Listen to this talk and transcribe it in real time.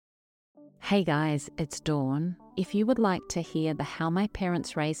Hey guys, it's Dawn. If you would like to hear the How My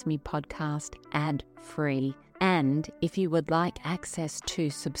Parents Raised Me podcast ad-free, and if you would like access to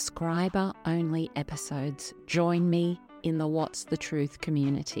subscriber-only episodes, join me in the What's the Truth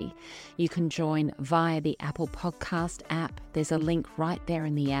community. You can join via the Apple Podcast app. There's a link right there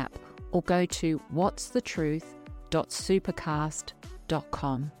in the app, or go to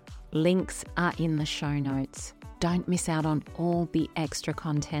whatsthetruth.supercast.com. Links are in the show notes. Don't miss out on all the extra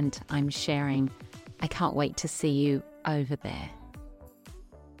content I'm sharing. I can't wait to see you over there.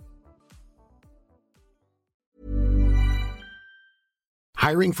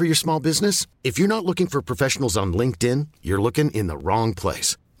 Hiring for your small business? If you're not looking for professionals on LinkedIn, you're looking in the wrong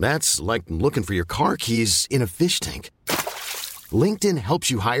place. That's like looking for your car keys in a fish tank. LinkedIn helps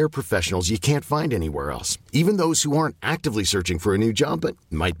you hire professionals you can't find anywhere else, even those who aren't actively searching for a new job but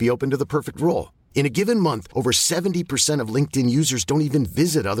might be open to the perfect role. In a given month, over 70% of LinkedIn users don't even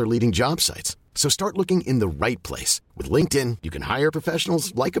visit other leading job sites. So start looking in the right place. With LinkedIn, you can hire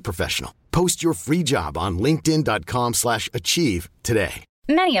professionals like a professional. Post your free job on linkedin.com/achieve today.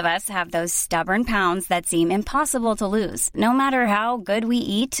 Many of us have those stubborn pounds that seem impossible to lose, no matter how good we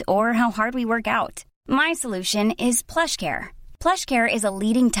eat or how hard we work out. My solution is PlushCare. PlushCare is a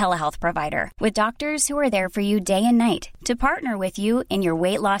leading telehealth provider with doctors who are there for you day and night to partner with you in your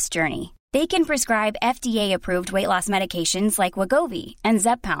weight loss journey. They can prescribe FDA-approved weight loss medications like Wegovy and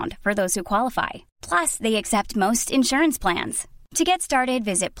Zepbound for those who qualify. Plus, they accept most insurance plans. To get started,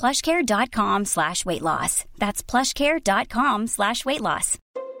 visit plushcare.com/weightloss. That's plushcare.com/weightloss.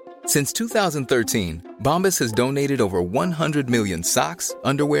 Since 2013, Bombas has donated over 100 million socks,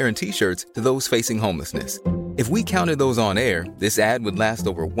 underwear, and T-shirts to those facing homelessness. If we counted those on air, this ad would last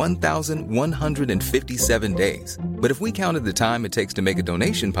over 1,157 days. But if we counted the time it takes to make a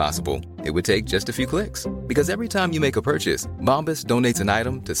donation possible, it would take just a few clicks. Because every time you make a purchase, Bombas donates an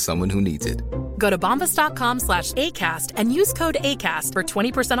item to someone who needs it. Go to bombas.com/ACAST and use code ACAST for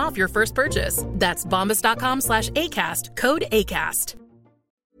 20% off your first purchase. That's bombas.com/ACAST, code ACAST.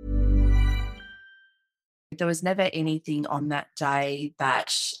 There was never anything on that day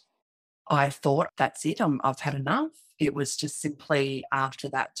that I thought, that's it, I've had enough. It was just simply after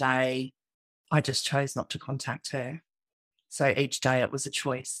that day, I just chose not to contact her. So each day it was a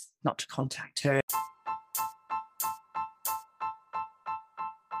choice not to contact her.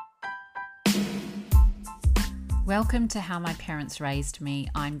 Welcome to How My Parents Raised Me.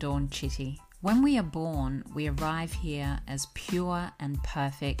 I'm Dawn Chitty. When we are born, we arrive here as pure and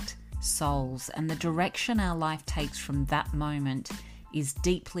perfect souls, and the direction our life takes from that moment is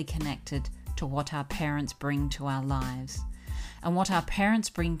deeply connected to what our parents bring to our lives. And what our parents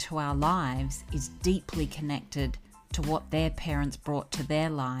bring to our lives is deeply connected to what their parents brought to their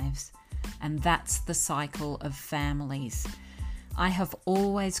lives. And that's the cycle of families. I have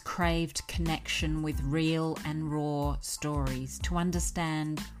always craved connection with real and raw stories to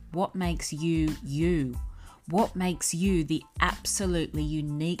understand what makes you, you. What makes you the absolutely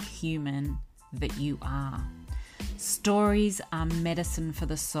unique human that you are. Stories are medicine for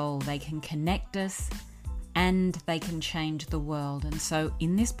the soul. They can connect us and they can change the world. And so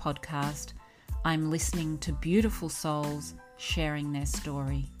in this podcast, I'm listening to beautiful souls sharing their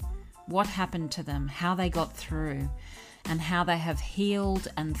story. What happened to them, how they got through, and how they have healed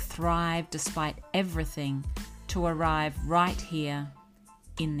and thrived despite everything to arrive right here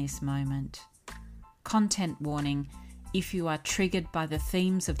in this moment. Content warning: if you are triggered by the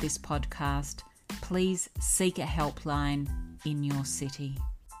themes of this podcast, please seek a helpline in your city.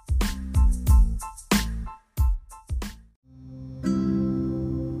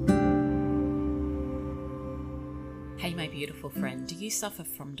 Hey, my beautiful friend, do you suffer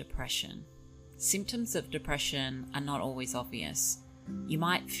from depression? Symptoms of depression are not always obvious. You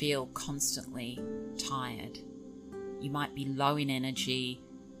might feel constantly tired. You might be low in energy,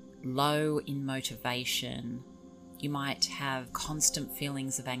 low in motivation. You might have constant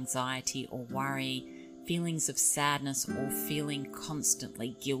feelings of anxiety or worry, feelings of sadness, or feeling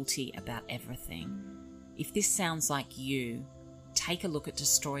constantly guilty about everything. If this sounds like you, take a look at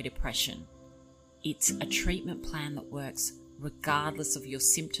Destroy Depression. It's a treatment plan that works regardless of your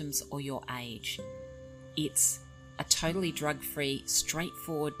symptoms or your age. It's a totally drug-free,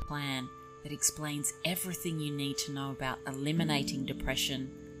 straightforward plan that explains everything you need to know about eliminating depression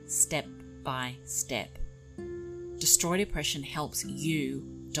step by step. Destroy Depression helps you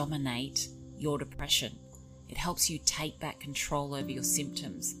dominate your depression. It helps you take back control over your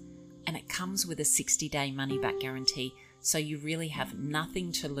symptoms. And it comes with a 60-day money-back guarantee, so you really have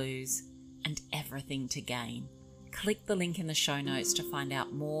nothing to lose and everything to gain. Click the link in the show notes to find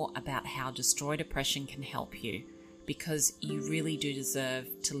out more about how Destroy Depression can help you, because you really do deserve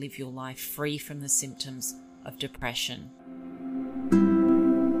to live your life free from the symptoms of depression.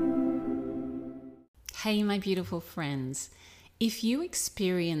 Hey, my beautiful friends. If you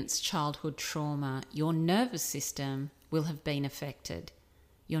experience childhood trauma, your nervous system will have been affected.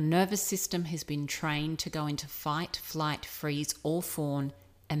 Your nervous system has been trained to go into fight, flight, freeze, or fawn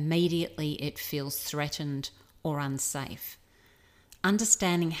immediately it feels threatened or unsafe.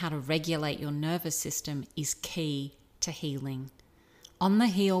 Understanding how to regulate your nervous system is key to healing. On the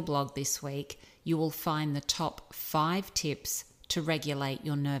Heal blog this week, you will find the top 5 tips to regulate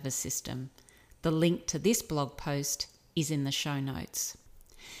your nervous system. The link to this blog post is in the show notes.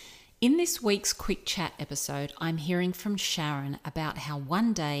 In this week's Quick Chat episode, I'm hearing from Sharon about how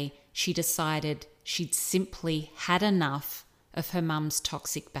one day she decided she'd simply had enough of her mum's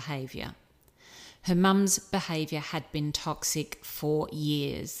toxic behaviour. Her mum's behaviour had been toxic for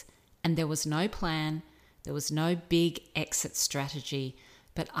years, and there was no plan, there was no big exit strategy,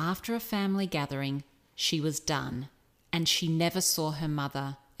 but after a family gathering, she was done, and she never saw her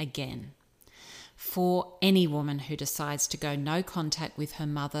mother again. For any woman who decides to go no contact with her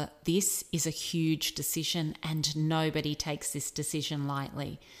mother, this is a huge decision, and nobody takes this decision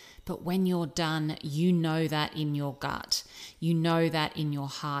lightly. But when you're done, you know that in your gut. You know that in your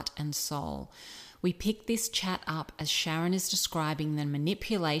heart and soul. We picked this chat up as Sharon is describing the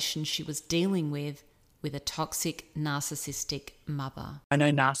manipulation she was dealing with a toxic, narcissistic mother. I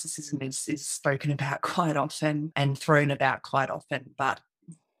know narcissism is spoken about quite often and thrown about quite often, but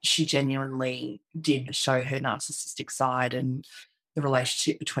she genuinely did show her narcissistic side, and the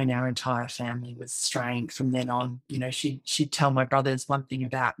relationship between our entire family was strained from then on. You know, she'd tell my brothers one thing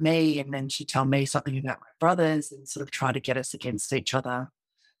about me, and then she'd tell me something about my brothers, and sort of try to get us against each other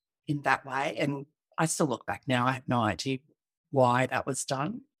in that way. And I still look back now, I have no idea why that was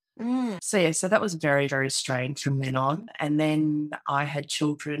done. So that was very, very strange from then on. And then I had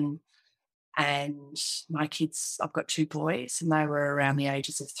children, and my kids, I've got 2 boys, and they were around the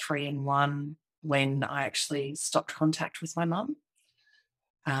ages of 3 and 1 when I actually stopped contact with my mum.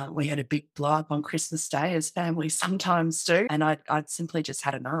 We had a big blow up on Christmas Day, as families sometimes do, and I'd simply just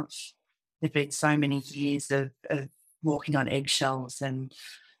had enough. There'd been so many years of walking on eggshells and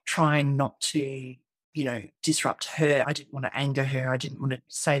trying not to, disrupt her. I didn't want to anger her. I didn't want to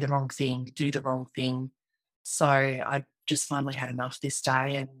say the wrong thing, do the wrong thing. So I just finally had enough this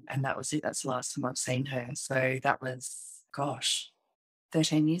day, and that was it. That's the last time I've seen her. So that was,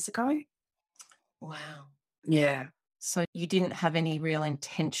 13 years ago. Wow. Yeah. So you didn't have any real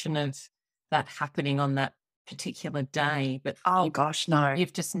intention of that happening on that particular day, but no.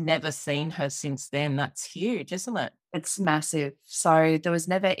 You've just never seen her since then. That's huge, isn't it? It's massive. So there was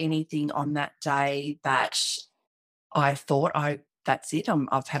never anything on that day that I thought, that's it,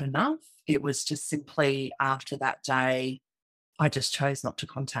 I've had enough. It was just simply after that day, I just chose not to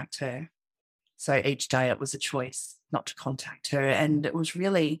contact her. So each day it was a choice not to contact her. And it was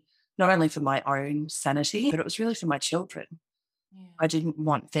really not only for my own sanity, but it was really for my children. Yeah. I didn't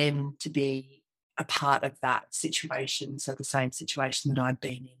want them to be a part of that situation, so the same situation that I'd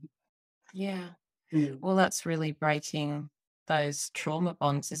been in. Yeah. Well, that's really breaking those trauma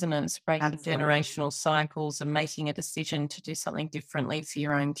bonds, isn't it? It's breaking Absolutely. Generational cycles and making a decision to do something differently for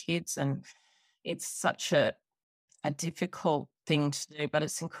your own kids. And it's such a difficult thing to do, but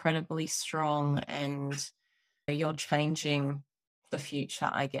it's incredibly strong, and you're changing the future,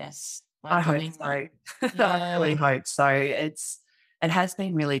 I guess. I hope so. Yeah. I really hope so. It has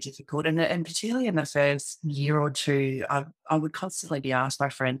been really difficult, and particularly in the first year or two, I would constantly be asked by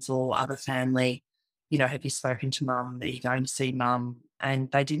friends or other family, have you spoken to mum? Are you going to see mum? And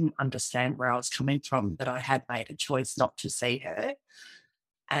they didn't understand where I was coming from, that I had made a choice not to see her.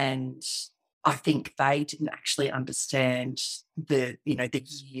 And I think they didn't actually understand the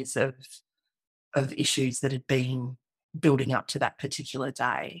years of issues that had been building up to that particular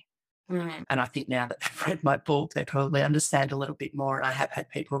day. And I think now that they've read my book, they probably understand a little bit more. And I have had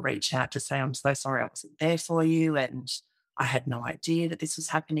people reach out to say, I'm so sorry I wasn't there for you, and I had no idea that this was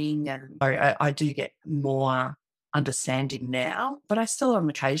happening. And I do get more understanding now, but I still on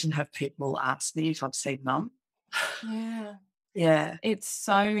occasion have people ask me if I've seen mum. Yeah. Yeah. It's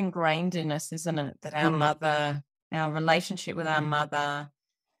so ingrained in us, isn't it, that our mother, our relationship with our mother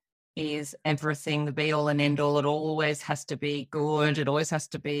is everything, the be all and end all. It always has to be good. It always has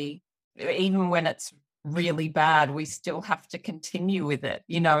to be, even when it's really bad, we still have to continue with it.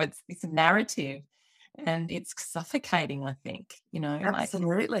 It's this narrative, and it's suffocating, I think,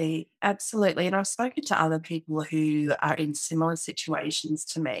 Absolutely. Absolutely. And I've spoken to other people who are in similar situations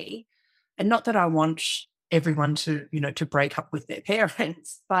to me, and not that I want everyone to, to break up with their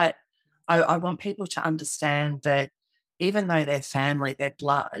parents, but I want people to understand that even though they're family, they're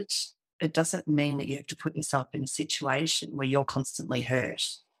blood, it doesn't mean that you have to put yourself in a situation where you're constantly hurt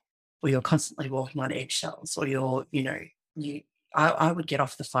or you're constantly walking on eggshells or I would get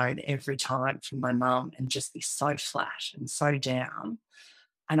off the phone every time from my mum and just be so flat and so down.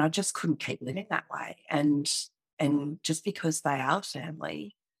 And I just couldn't keep living that way. And just because they are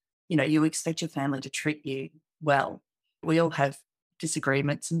family, you expect your family to treat you well. We all have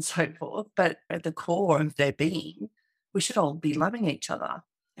disagreements and so forth, but at the core of their being, we should all be loving each other.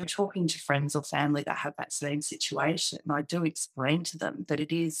 And talking to friends or family that have that same situation, I do explain to them that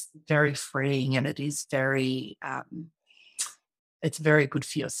it is very freeing and it is very, it's very good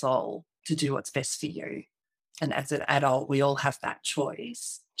for your soul to do what's best for you. And as an adult, we all have that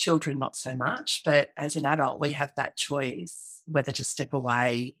choice. Children, not so much, but as an adult, we have that choice whether to step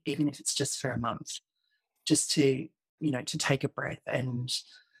away, even if it's just for a month, just to, to take a breath and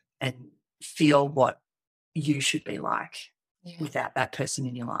feel what you should be like without that person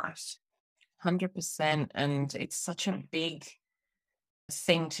in your life. 100%. And it's such a big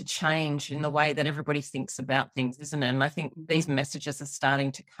thing to change in the way that everybody thinks about things, isn't it? And I think these messages are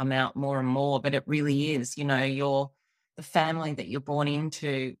starting to come out more and more, but it really is, the family that you're born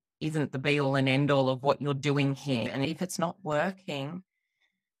into isn't the be all and end all of what you're doing here. And if it's not working,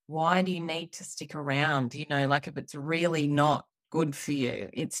 why do you need to stick around? If it's really not good for you,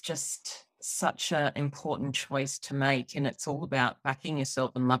 it's just such an important choice to make. And it's all about backing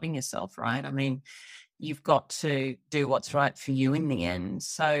yourself and loving yourself, right? I mean, you've got to do what's right for you in the end.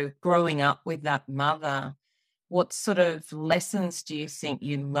 So growing up with that mother, what sort of lessons do you think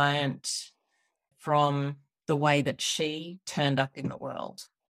you learnt from the way that she turned up in the world?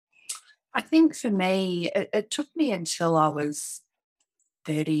 I think for me, it took me until I was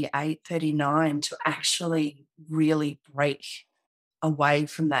 38, 39 to actually really break away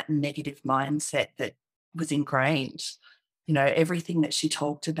from that negative mindset that was ingrained. Everything that she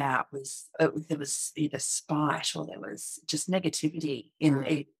talked about there was either spite or there was just negativity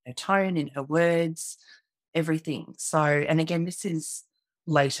in her tone, in her words, everything. So, and again, this is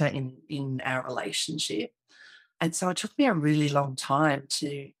later in our relationship. And so it took me a really long time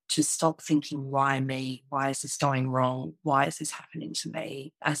to stop thinking, why me? Why is this going wrong? Why is this happening to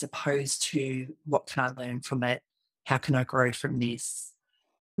me? As opposed to, what can I learn from it? How can I grow from this?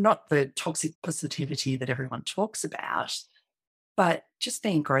 Not the toxic positivity that everyone talks about, but just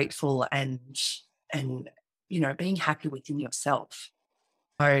being grateful and being happy within yourself.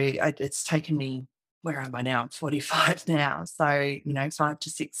 So it's taken me, where am I now? I'm 45 now. So, 5 to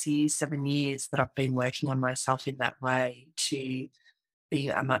 6 years, 7 years that I've been working on myself in that way to be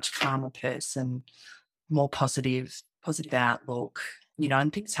a much calmer person, more positive outlook.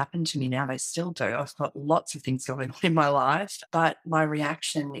 And things happen to me now. They still do. I've got lots of things going on in my life, but my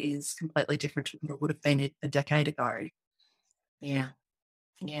reaction is completely different to what it would have been a decade ago. Yeah.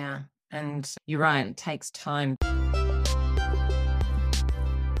 Yeah. And you're right. It takes time.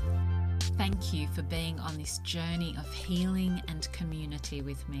 Thank you for being on this journey of healing and community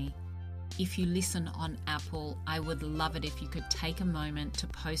with me. If you listen on Apple, I would love it if you could take a moment to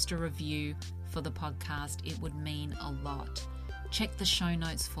post a review for the podcast. It would mean a lot. Check the show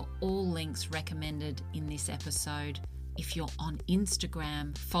notes for all links recommended in this episode. If you're on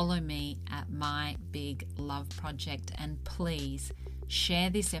Instagram, follow me at My Big Love Project, and please share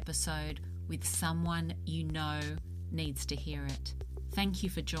this episode with someone you know needs to hear it. Thank you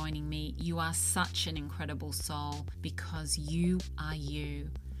for joining me. You are such an incredible soul because you are you.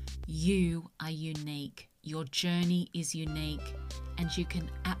 You are unique. Your journey is unique, and you can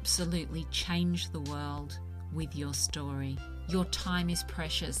absolutely change the world with your story. Your time is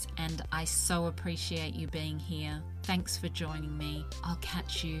precious, and I so appreciate you being here. Thanks for joining me. I'll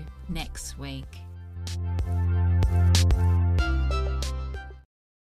catch you next week.